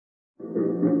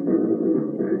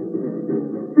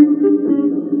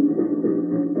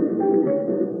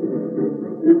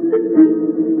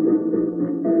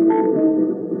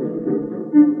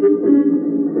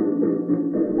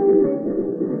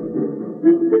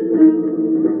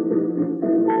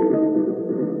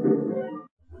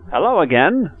Hello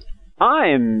again.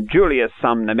 I'm Julius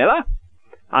Sumner Miller,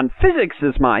 and physics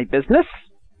is my business.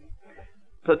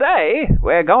 Today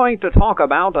we're going to talk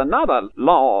about another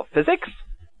law of physics,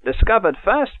 discovered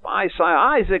first by Sir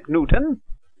Isaac Newton.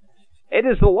 It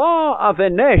is the law of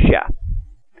inertia.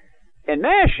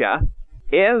 Inertia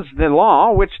is the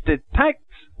law which detects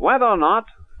whether or not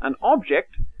an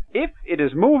object, if it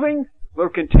is moving, will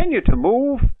continue to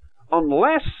move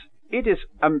unless it is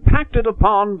impacted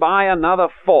upon by another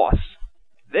force.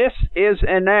 This is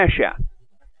inertia.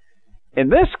 In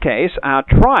this case, our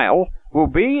trial will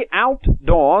be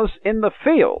outdoors in the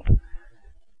field.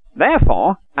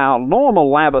 Therefore, our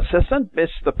normal lab assistant,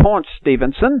 Mr. Paunch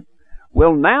Stevenson,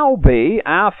 will now be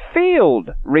our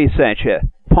field researcher,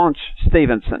 Paunch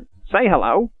Stevenson. Say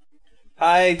hello.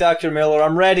 Hi, Dr. Miller.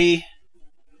 I'm ready.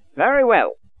 Very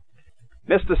well.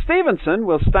 Mr. Stevenson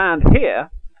will stand here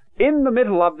in the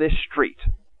middle of this street.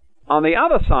 On the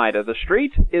other side of the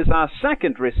street is our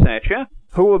second researcher,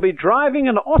 who will be driving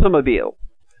an automobile.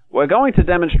 We're going to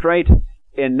demonstrate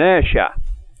inertia.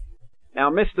 Now,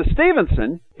 Mr.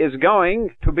 Stevenson is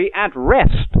going to be at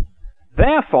rest.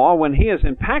 Therefore, when he is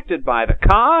impacted by the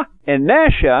car,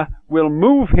 inertia will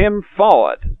move him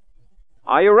forward.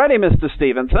 Are you ready, Mr.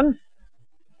 Stevenson?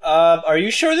 Are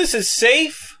you sure this is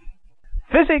safe?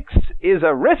 Physics is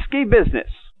a risky business,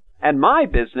 and my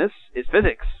business is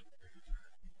physics.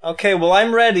 Okay, well,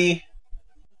 I'm ready.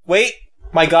 Wait,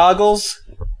 my goggles?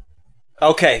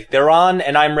 Okay, they're on,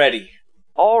 and I'm ready.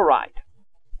 All right.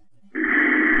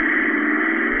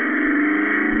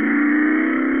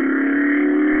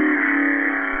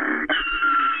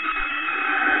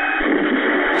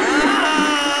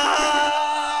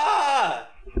 Ah!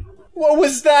 What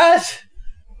was that?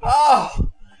 Oh!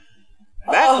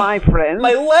 That, my friend,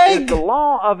 my leg. is the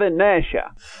law of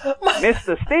inertia.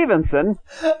 Mr. Stevenson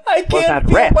I was can't at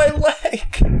feel rest. my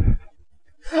leg.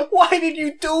 Why did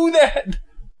you do that?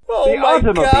 Oh, The my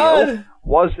automobile God.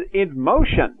 was in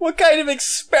motion. What kind of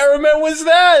experiment was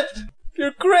that?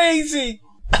 You're crazy.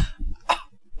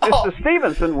 Mr.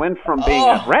 Stevenson went from being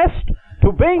at rest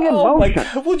to being in Oh, my motion.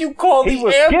 God. Would you call He the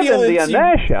was ambulance, given the you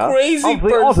inertia crazy of the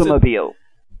person? automobile.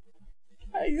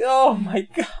 Oh, my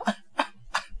God.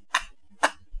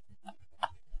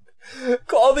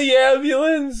 Call the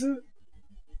ambulance.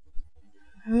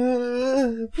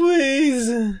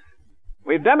 Please.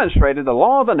 We've demonstrated the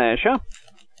law of inertia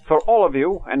for all of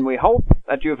you, and we hope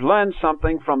that you've learned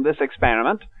something from this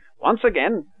experiment. Once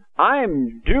again,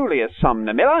 I'm Julius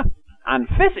Sumner Miller, and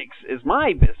physics is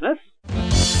my business.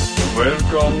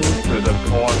 Welcome to the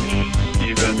Paunch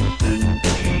Stevenson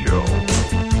Show.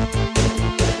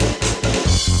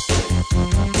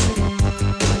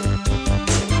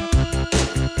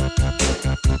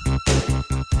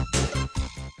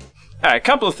 All right, a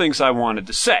couple of things I wanted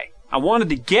to say. I wanted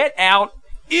to get out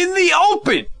in the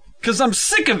open because I'm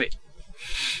sick of it.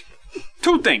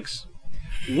 Two things.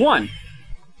 One,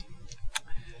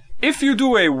 if you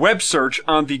do a web search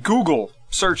on the Google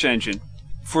search engine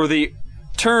for the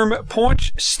term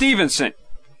Paunch Stevenson,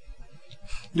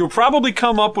 you'll probably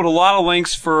come up with a lot of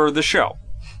links for the show.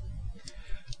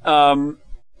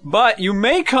 But you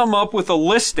may come up with a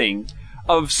listing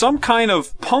of some kind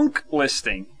of punk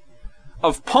listing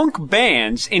of punk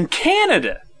bands in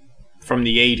Canada. From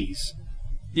the 80s.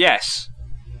 Yes.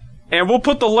 And we'll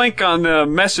put the link on the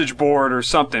message board or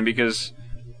something because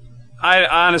I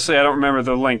don't remember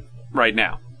the link right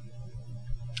now.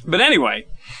 But anyway,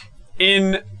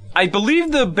 I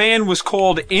believe the band was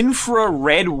called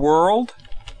Infrared World.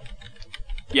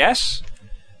 Yes?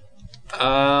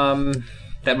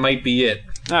 That might be it.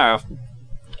 All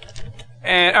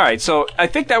right, so I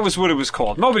think that was what it was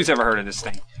called. Nobody's ever heard of this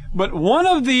thing. But one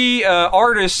of the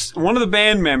artists, one of the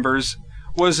band members,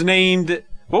 was named...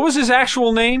 What was his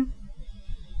actual name?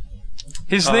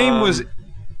 His name was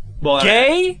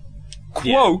Gay,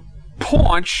 quote,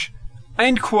 Paunch,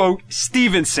 end quote,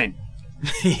 Stevenson.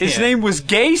 His name was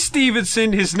Gay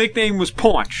Stevenson. His nickname was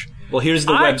Paunch. Well, here's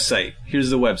the website.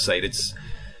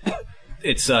 It's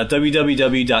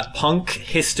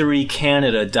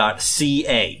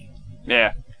www.punkhistorycanada.ca.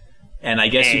 Yeah. And I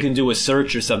guess you can do a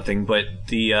search or something, but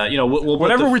we'll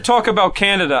whenever we talk about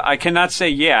Canada, I cannot say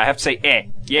yeah. I have to say eh.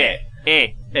 Yeah. Eh.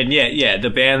 And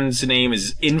the band's name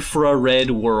is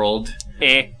Infrared World.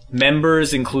 Eh.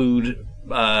 Members include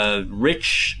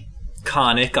Rich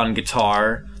Connick on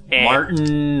guitar,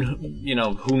 Martin,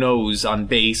 who knows, on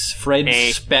bass. Fred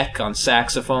Speck on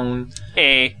saxophone.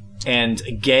 And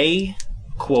Gay,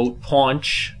 quote,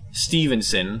 Paunch,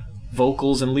 Stevenson,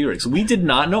 vocals and lyrics. We did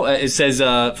not know. It says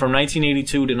from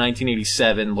 1982 to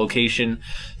 1987, location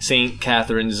St.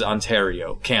 Catharines,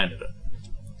 Ontario, Canada.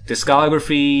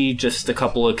 Discography, just a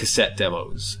couple of cassette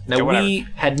demos. Now, we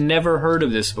had never heard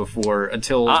of this before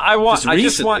until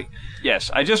recently.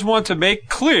 I just want to make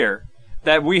clear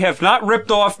that we have not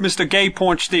ripped off Mr. Gay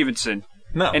Paunch Stevenson.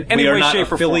 No, in any we are way, not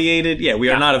shape, affiliated. or form. We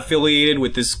are not affiliated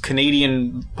with this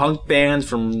Canadian punk band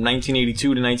from 1982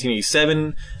 to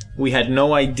 1987. We had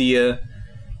no idea.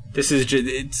 This is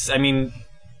just,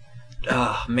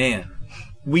 man.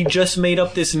 We just made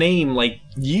up this name,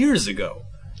 years ago.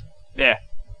 Yeah.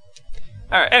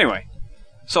 Alright, anyway.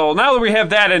 So now that we have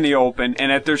that in the open,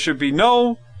 and that there should be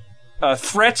no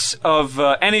threats of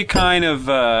any kind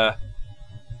of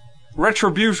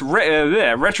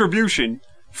retribution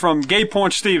from Gay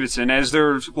Paunch Stevenson, as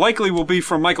there likely will be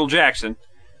from Michael Jackson,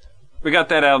 we got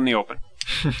that out in the open.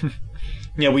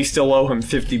 Yeah, we still owe him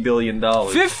 $50 billion.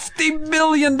 $50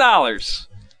 billion!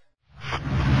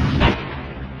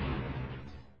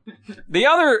 The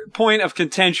other point of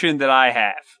contention that I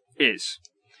have is,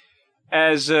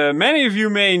 as many of you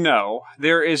may know,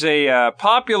 there is a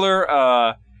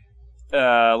popular,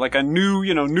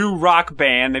 new rock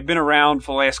band. They've been around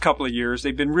for the last couple of years.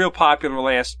 They've been real popular the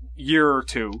last year or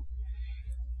two.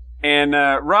 And,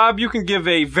 Rob, you can give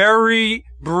a very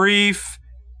brief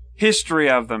history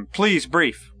of them. Please,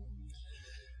 brief.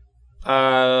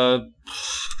 Wow,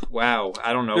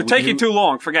 I don't know. You're taking too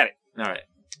long. Forget it. All right.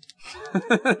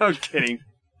 I'm kidding.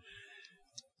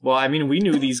 Well, we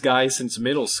knew these guys since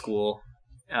middle school.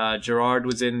 Gerard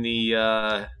was in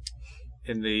the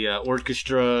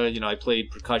orchestra. I played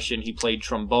percussion. He played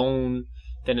trombone.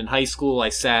 Then in high school, I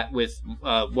sat with,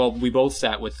 we both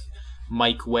sat with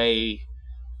Mike Way,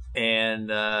 and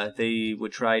they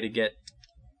would try to get,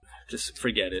 just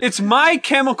forget it. It's My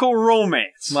Chemical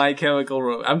Romance. My Chemical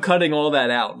Romance. I'm cutting all that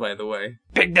out, by the way.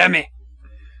 Big dummy.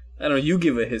 I don't know, you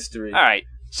give a history. All right.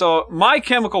 So, My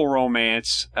Chemical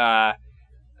Romance,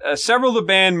 several of the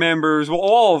band members, well,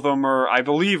 all of them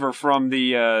are from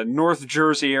the North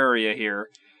Jersey area here.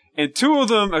 And three of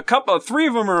them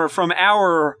are from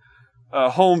our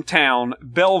hometown,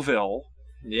 Belleville.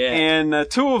 Yeah. And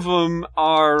two of them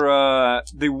are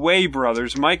the Way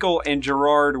brothers, Michael and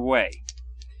Gerard Way.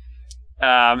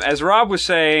 As Rob was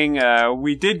saying,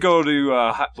 we did go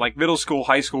to middle school,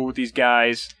 high school with these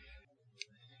guys.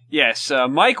 Yes,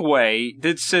 Mike Way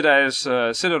did sit at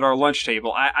our lunch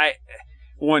table. I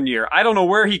one year. I don't know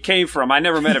where he came from. I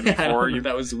never met him before.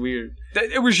 That was weird.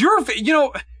 It was your...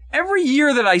 every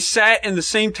year that I sat in the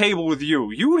same table with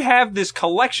you, you would have this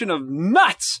collection of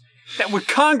nuts that would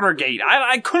congregate.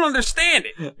 I couldn't understand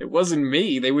it. It wasn't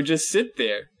me. They would just sit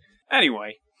there.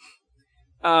 Anyway.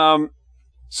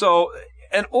 So...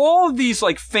 And all of these,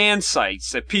 fan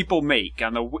sites that people make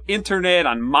on the internet,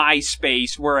 on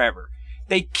MySpace, wherever,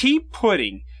 they keep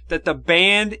putting that the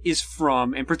band is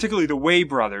from, and particularly the Way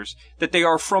brothers, that they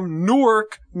are from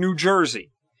Newark, New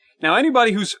Jersey. Now,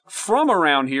 anybody who's from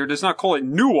around here does not call it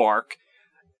Newark,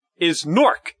 is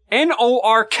Nork.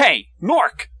 N-O-R-K.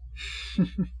 Nork.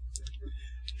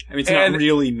 It's not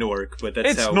really Newark, but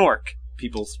that's how Nork.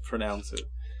 People pronounce it.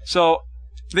 So...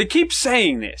 They keep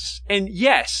saying this, and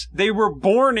yes, they were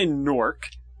born in Newark.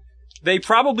 They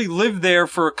probably lived there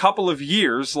for a couple of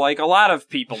years, like a lot of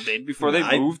people did before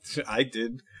they moved. I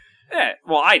did. Yeah,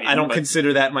 well, I didn't. I don't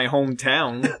consider that my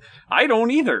hometown. I don't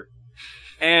either.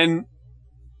 And,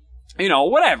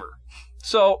 whatever.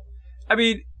 So,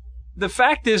 the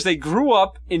fact is they grew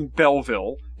up in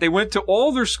Belleville. They went to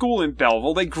all their school in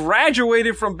Belleville. They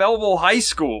graduated from Belleville High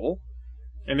School.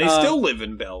 And they still live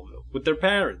in Belleville with their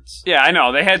parents. Yeah, I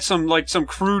know. They had some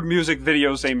crude music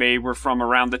videos they made were from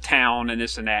around the town and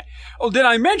this and that. Oh, did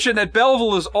I mention that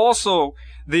Belleville is also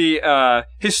the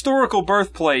historical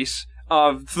birthplace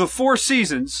of the Four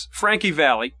Seasons, Frankie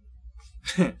Valli,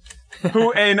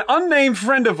 who an unnamed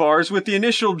friend of ours with the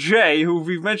initial J, who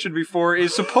we've mentioned before,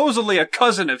 is supposedly a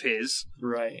cousin of his.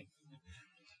 Right.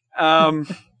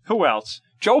 Who else?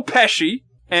 Joe Pesci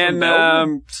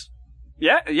and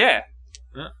yeah.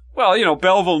 Well,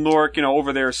 Belleville, Newark,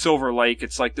 over there, Silver Lake,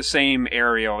 it's the same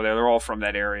area over there. They're all from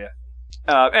that area.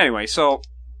 Anyway, so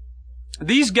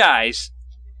these guys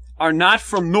are not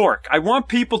from Newark. I want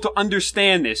people to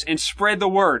understand this and spread the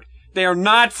word. They are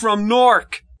not from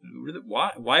Newark.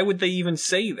 Why would they even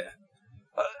say that?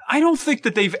 I don't think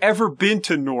that they've ever been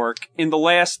to Newark in the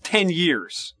last 10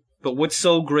 years. But what's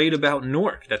so great about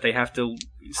Newark that they have to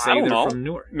say they're from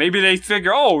Newark? Maybe they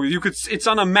figure, it's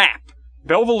on a map.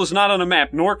 Belleville is not on a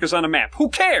map. Newark is on a map. Who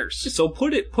cares? So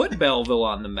put Belleville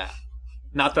on the map.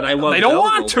 Not that I love They don't Belleville.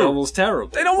 want to. Belleville's terrible.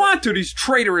 They don't want to, these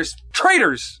traitors.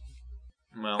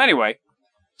 Well, Anyway,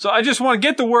 so I just want to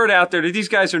get the word out there that these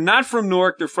guys are not from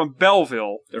Newark, they're from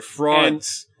Belleville. they're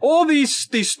frauds. And all these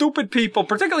stupid people,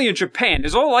 particularly in Japan,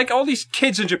 there's all these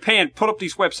kids in Japan put up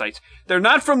these websites. They're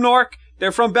not from Newark,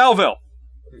 they're from Belleville.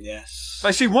 Yes. If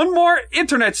I see one more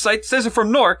internet site that says they're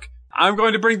from Newark, I'm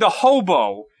going to bring the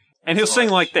hobo, and he'll sing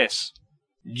like this.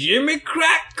 Jimmy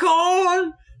crack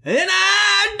corn, and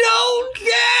I don't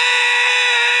care.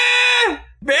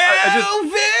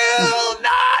 Belleville,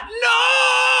 not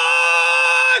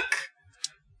Newark.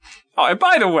 Oh, and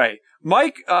by the way,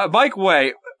 Mike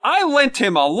Way, I lent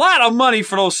him a lot of money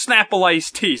for those Snapple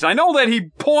iced teas. I know that he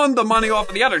pawned the money off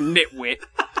of the other nitwit,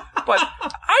 but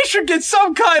I should get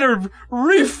some kind of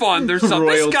refund or something.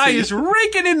 Royalty. This guy is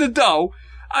raking in the dough.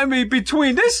 I mean,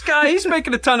 between this guy, he's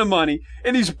making a ton of money,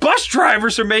 and these bus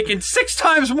drivers are making 6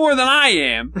 times more than I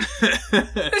am.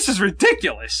 This is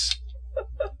ridiculous.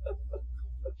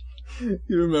 You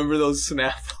remember those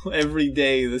Snapple? Every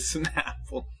day, the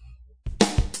Snapple.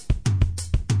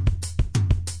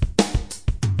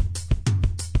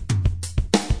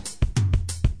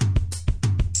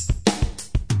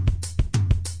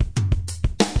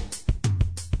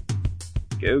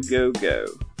 Go, go, go.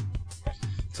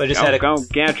 So I just Go, had a go,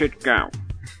 gadget, go.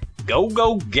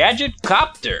 Go Gadget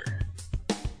Copter.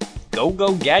 Go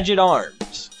Gadget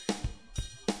Arms.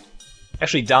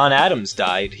 Actually, Don Adams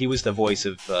died. He was the voice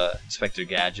of Inspector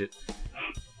Gadget.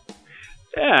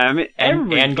 Yeah, I mean, And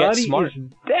Get everybody Smart. is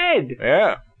dead.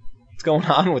 Yeah. What's going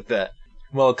on with that?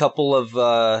 Well, a couple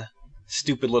of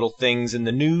stupid little things in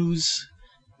the news,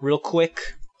 real quick.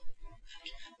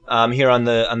 Here on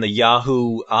the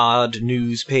Yahoo Odd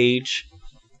News page.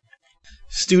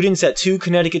 Students at 2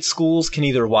 Connecticut schools can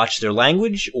either watch their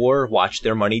language or watch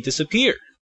their money disappear.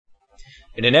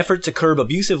 In an effort to curb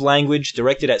abusive language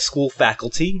directed at school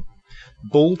faculty,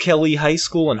 Bull Kelly High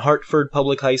School and Hartford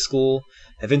Public High School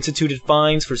have instituted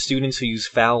fines for students who use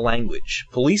foul language.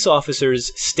 Police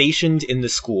officers stationed in the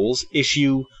schools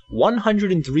issue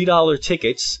 $103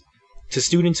 tickets to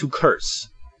students who curse,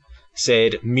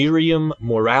 said Miriam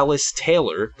Morales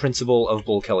Taylor, principal of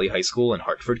Bull Kelly High School in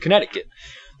Hartford, Connecticut.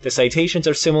 The citations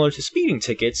are similar to speeding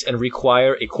tickets and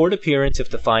require a court appearance if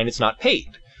the fine is not paid.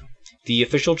 The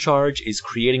official charge is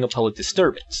creating a public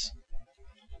disturbance.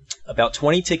 About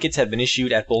 20 tickets have been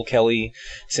issued at Bull Kelly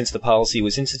since the policy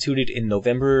was instituted in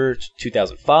November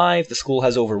 2005. The school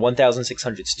has over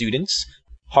 1,600 students.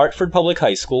 Hartford Public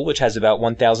High School, which has about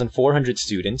 1,400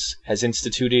 students, has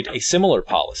instituted a similar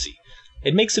policy.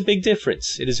 It makes a big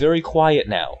difference. It is very quiet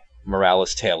now,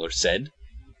 Morales Taylor said.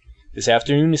 This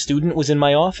afternoon, a student was in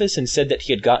my office and said that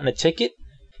he had gotten a ticket.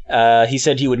 He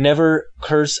said he would never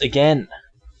curse again.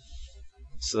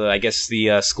 So I guess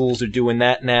the schools are doing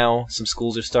that now. Some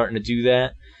schools are starting to do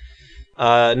that.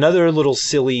 Another little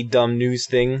silly, dumb news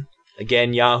thing.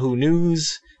 Again, Yahoo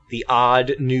News, the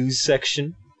odd news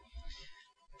section.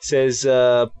 It says,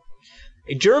 a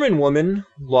German woman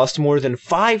lost more than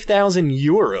 5,000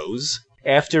 euros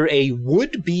after a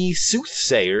would-be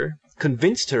soothsayer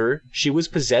convinced her she was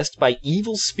possessed by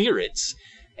evil spirits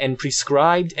and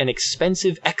prescribed an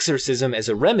expensive exorcism as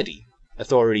a remedy,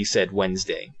 authorities said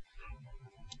Wednesday.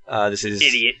 This is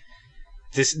Idiot.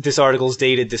 This article is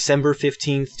dated December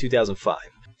 15th, 2005.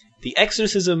 The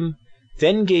exorcism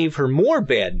then gave her more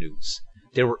bad news.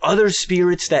 There were other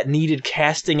spirits that needed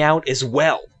casting out as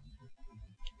well.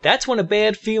 That's when a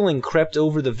bad feeling crept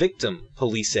over the victim,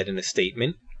 police said in a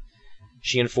statement.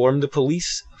 She informed the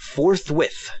police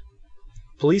forthwith.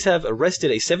 Police have arrested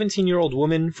a 17-year-old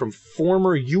woman from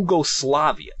former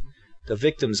Yugoslavia. The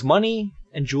victim's money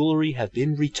and jewelry have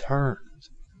been returned.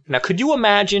 Now, could you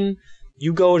imagine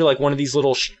you go to like one of these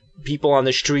little people on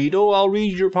the street, oh, I'll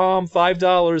read your palm,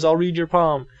 $5, I'll read your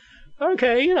palm.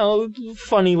 Okay,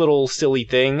 funny little silly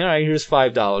thing. All right, here's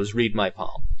 $5, read my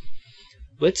palm.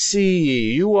 Let's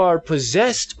see, you are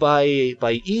possessed by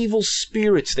evil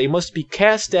spirits. They must be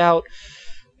cast out,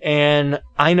 and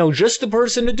I know just the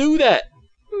person to do that.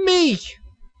 Me!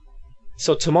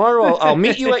 So tomorrow I'll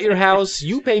meet you at your house,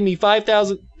 you pay me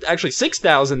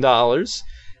 $6,000,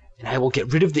 and I will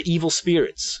get rid of the evil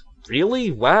spirits. Really?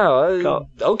 Wow.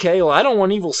 Okay, well, I don't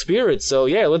want evil spirits, so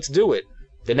yeah, let's do it.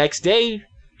 The next day,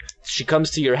 she comes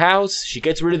to your house, she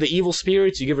gets rid of the evil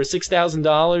spirits, you give her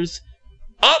 $6,000.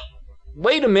 Oh!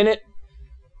 Wait a minute.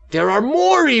 There are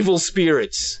more evil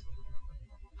spirits.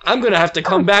 I'm going to have to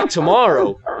come back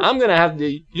tomorrow. You're going to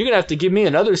have to give me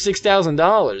another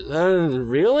 $6,000.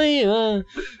 Really?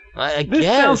 I This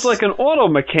guess. sounds like an auto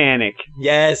mechanic.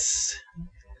 Yes.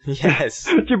 Yes.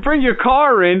 You bring your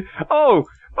car in. Oh,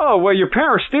 well, your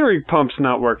power steering pump's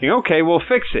not working. Okay, we'll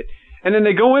fix it. And then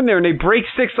they go in there and they break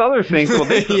 6 other things. Well,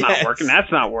 this is not working.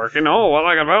 That's not working. Oh, well,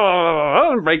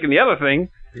 I'm breaking the other thing.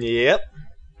 Yep.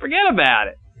 Forget about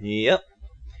it. Yep.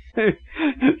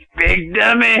 Big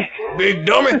dummy. Big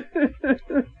dummy.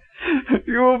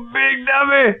 You big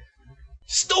dummy.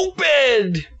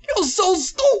 Stupid. You're so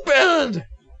stupid.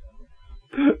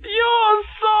 You're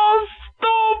so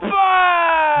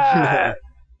stupid.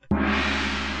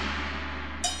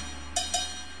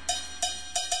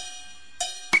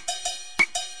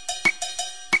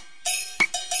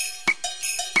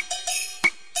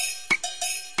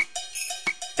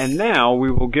 And now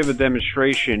we will give a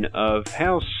demonstration of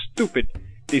how stupid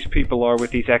these people are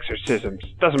with these exorcisms.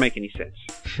 Doesn't make any sense.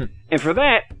 And for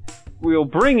that, we'll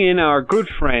bring in our good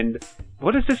friend,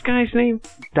 what is this guy's name?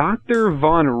 Dr.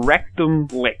 Von Rectum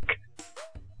Lick.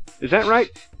 Is that right?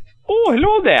 Oh,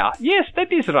 hello there. Yes,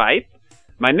 that is right.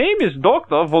 My name is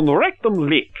Dr. Von Rectum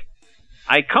Lick.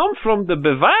 I come from the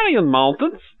Bavarian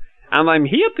mountains, and I'm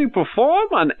here to perform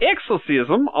an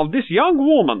exorcism of this young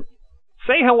woman.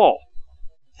 Say hello.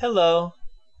 Hello.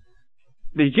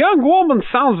 The young woman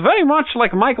sounds very much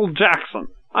like Michael Jackson.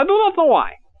 I do not know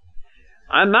why.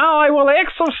 And now I will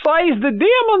exorcise the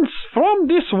demons from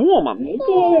this woman.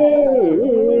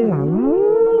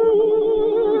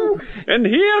 And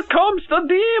here comes the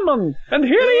demon. And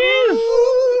here he is.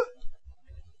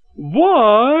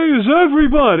 Why is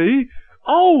everybody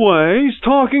always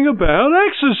talking about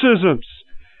exorcisms?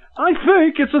 I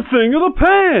think it's a thing of the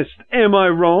past. Am I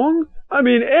wrong? I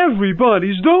mean,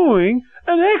 everybody's doing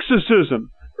an exorcism.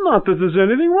 Not that there's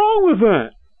anything wrong with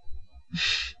that.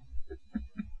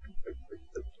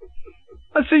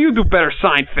 Let's see you do better,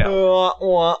 Seinfeld.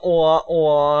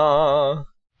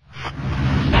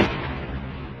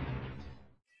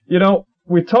 You know,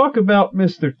 we talk about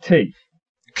Mr. T.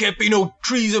 Can't be no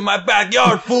trees in my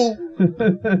backyard, fool.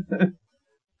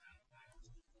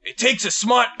 It takes a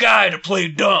smart guy to play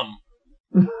dumb.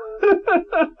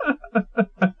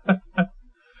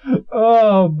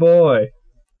 Oh boy.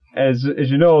 As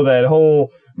you know, that whole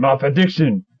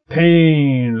malediction,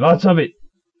 pain, lots of it,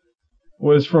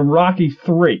 was from Rocky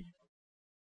 3.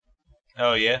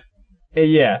 Oh, yeah?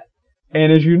 Yeah.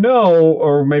 And as you know,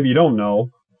 or maybe you don't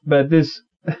know, but this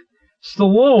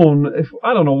Stallone,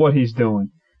 I don't know what he's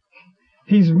doing.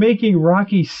 He's making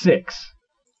Rocky 6.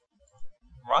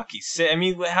 Rocky 6? I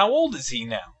mean, how old is he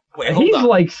now? Wait, He's on.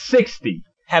 like 60.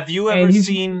 Have you ever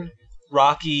seen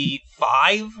Rocky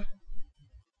 5?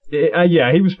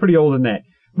 Yeah, he was pretty old in that.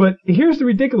 But here's the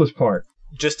ridiculous part.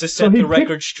 Just to set the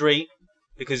record straight,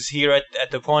 because here at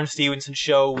the Paunch Stevenson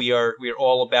show, we are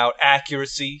all about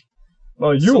accuracy.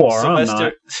 Well, you are, I'm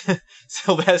not.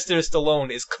 Sylvester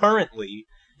Stallone is currently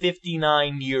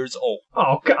 59 years old.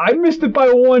 Oh, I missed it by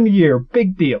 1 year.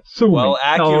 Big deal. Sue me. Well,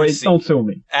 accuracy. No, don't sue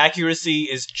me. Accuracy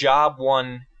is job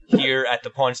one here at the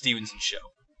Paunch Stevenson show.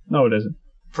 No, it isn't.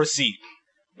 Proceed.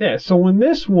 Yeah, so in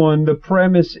this one, the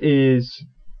premise is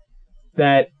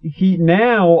that he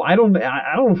now, I don't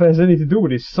know if it has anything to do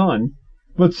with his son,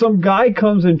 but some guy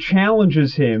comes and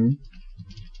challenges him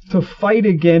to fight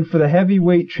again for the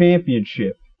heavyweight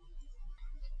championship.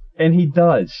 And he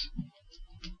does.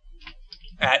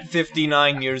 At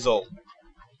 59 years old.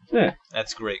 Yeah.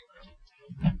 That's great.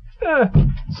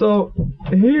 So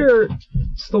here,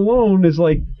 Stallone is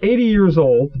like 80 years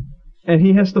old, and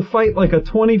he has to fight like a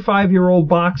 25-year-old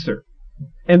boxer.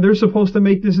 And they're supposed to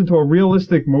make this into a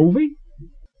realistic movie?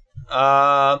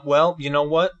 Well, you know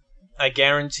what? I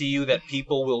guarantee you that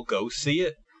people will go see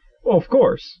it. Well, of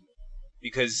course.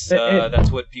 Because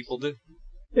that's what people do.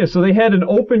 Yeah, so they had an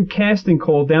open casting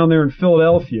call down there in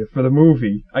Philadelphia for the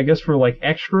movie. I guess for like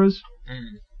extras.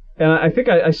 Mm. And I think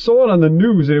I saw it on the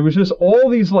news, and it was just all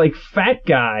these like fat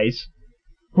guys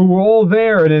who were all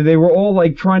there, and they were all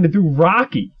like trying to do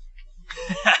Rocky.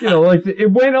 You know, like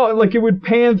it went on, like it would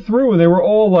pan through, and they were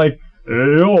all like,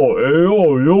 "Hey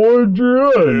yo,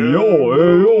 Adrian,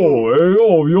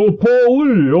 yo,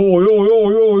 Paulie,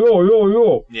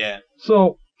 yo. Yeah.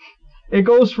 So it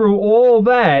goes through all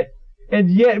that,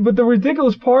 and yet, but the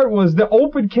ridiculous part was the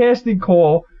open casting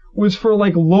call was for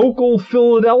like local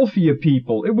Philadelphia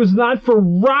people. It was not for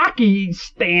Rocky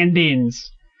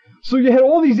stand-ins. So you had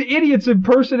all these idiots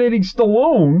impersonating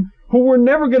Stallone who were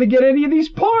never going to get any of these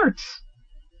parts.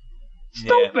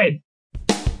 Stupid. Yeah.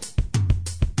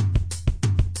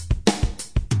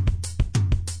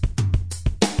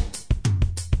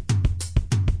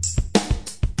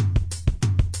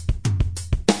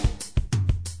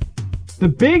 The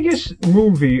biggest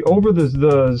movie over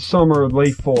the summer,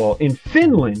 late fall, in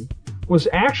Finland was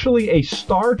actually a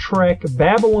Star Trek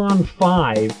Babylon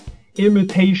 5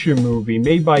 imitation movie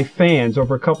made by fans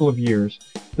over a couple of years.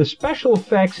 The special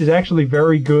effects is actually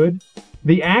very good.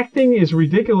 The acting is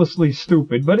ridiculously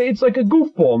stupid, but it's like a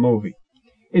goofball movie.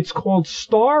 It's called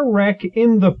Star Wreck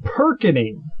in the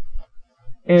Perkening.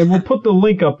 And we'll put the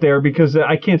link up there because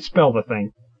I can't spell the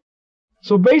thing.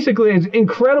 So basically, it's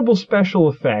incredible special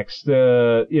effects.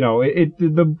 The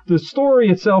story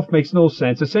itself makes no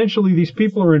sense. Essentially, these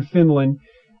people are in Finland.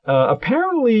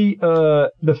 Apparently,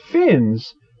 the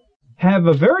Finns have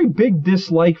a very big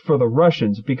dislike for the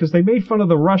Russians because they made fun of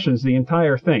the Russians the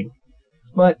entire thing.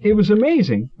 But it was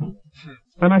amazing.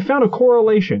 And I found a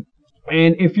correlation.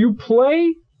 And if you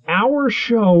play our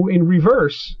show in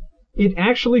reverse, it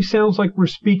actually sounds like we're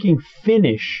speaking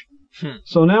Finnish.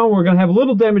 So now we're going to have a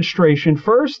little demonstration.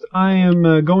 First, I am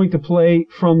going to play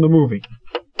from the movie.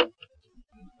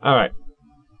 All right.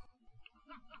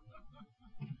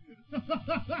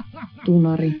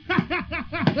 Tunari.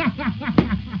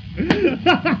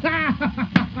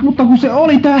 Mutta kun se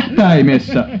oli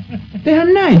tähtäimessä.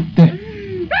 Tehän näitte.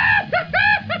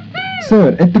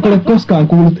 Sir, ettekö ole koskaan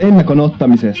kuullut ennakon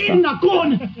ottamisesta?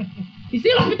 Ennakon? Niin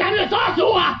silloin pitää myös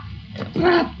asua!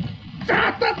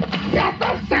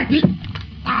 Tässäkin!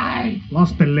 Ai!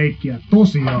 Lasten leikkiä,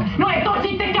 tosiaan. No et oo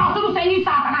sittenkään ottanut sen niin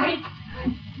saatana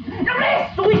No mene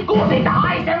suihkuun siitä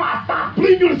haisemasta!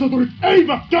 Blingersoturit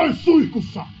eivät käy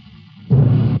suihkussa!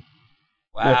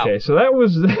 Wow. Okay, so that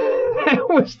was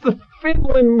the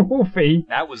Finland movie.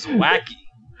 That was wacky.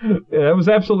 Yeah, that was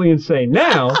absolutely insane.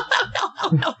 Now,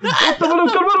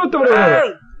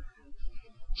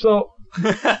 so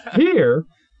here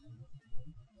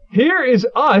is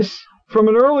us from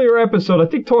an earlier episode, I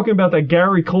think talking about that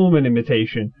Gary Coleman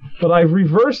imitation, but I've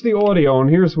reversed the audio and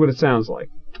here's what it sounds like.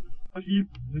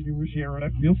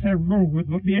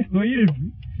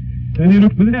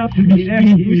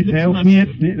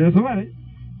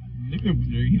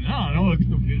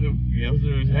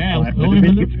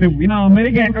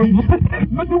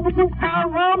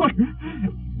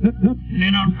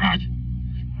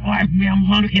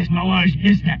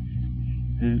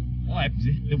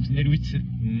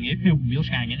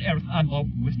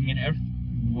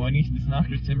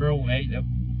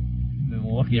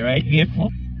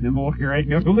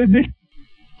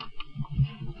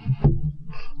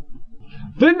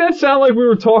 Didn't that sound like we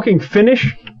were talking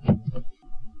Finnish?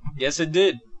 Yes, it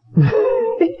did.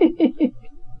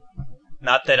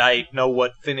 Not that I know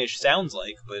what Finnish sounds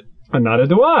like, but... Neither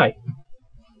do I.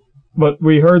 But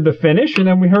we heard the Finnish, and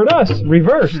then we heard us,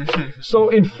 reversed. So,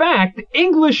 in fact,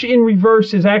 English in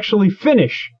reverse is actually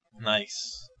Finnish.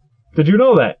 Nice. Did you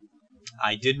know that?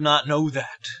 I did not know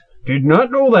that. Did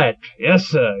not know that. Yes,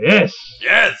 sir. Yes.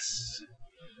 Yes!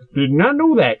 Did not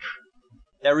know that.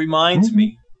 That reminds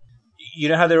me. You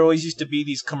know how there always used to be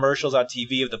these commercials on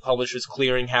TV of the Publishers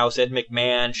Clearinghouse, Ed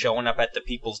McMahon showing up at the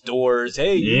people's doors.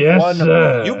 Hey, you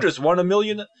just won $1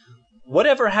 million.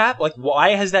 Whatever happened? Like,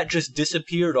 why has that just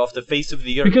disappeared off the face of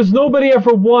the earth? Because nobody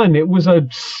ever won. It was a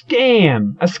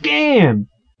scam. A scam.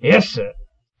 Yes, sir.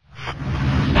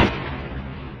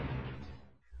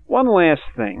 One last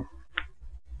thing.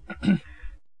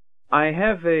 I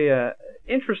have a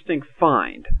interesting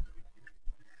find,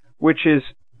 which is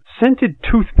scented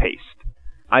toothpaste.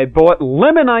 I bought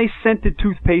lemon ice scented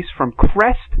toothpaste from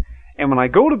Crest, and when I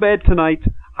go to bed tonight,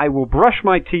 I will brush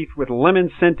my teeth with lemon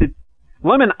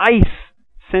ice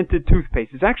scented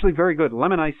toothpaste. It's actually very good,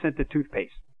 lemon ice scented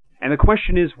toothpaste. And the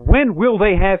question is, when will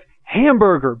they have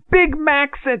hamburger, Big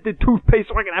Mac scented toothpaste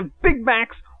so I can have Big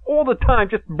Macs all the time?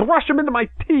 Just brush them into my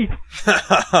teeth.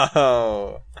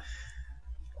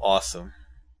 Awesome.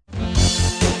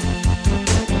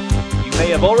 You may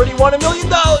have already won $1 million.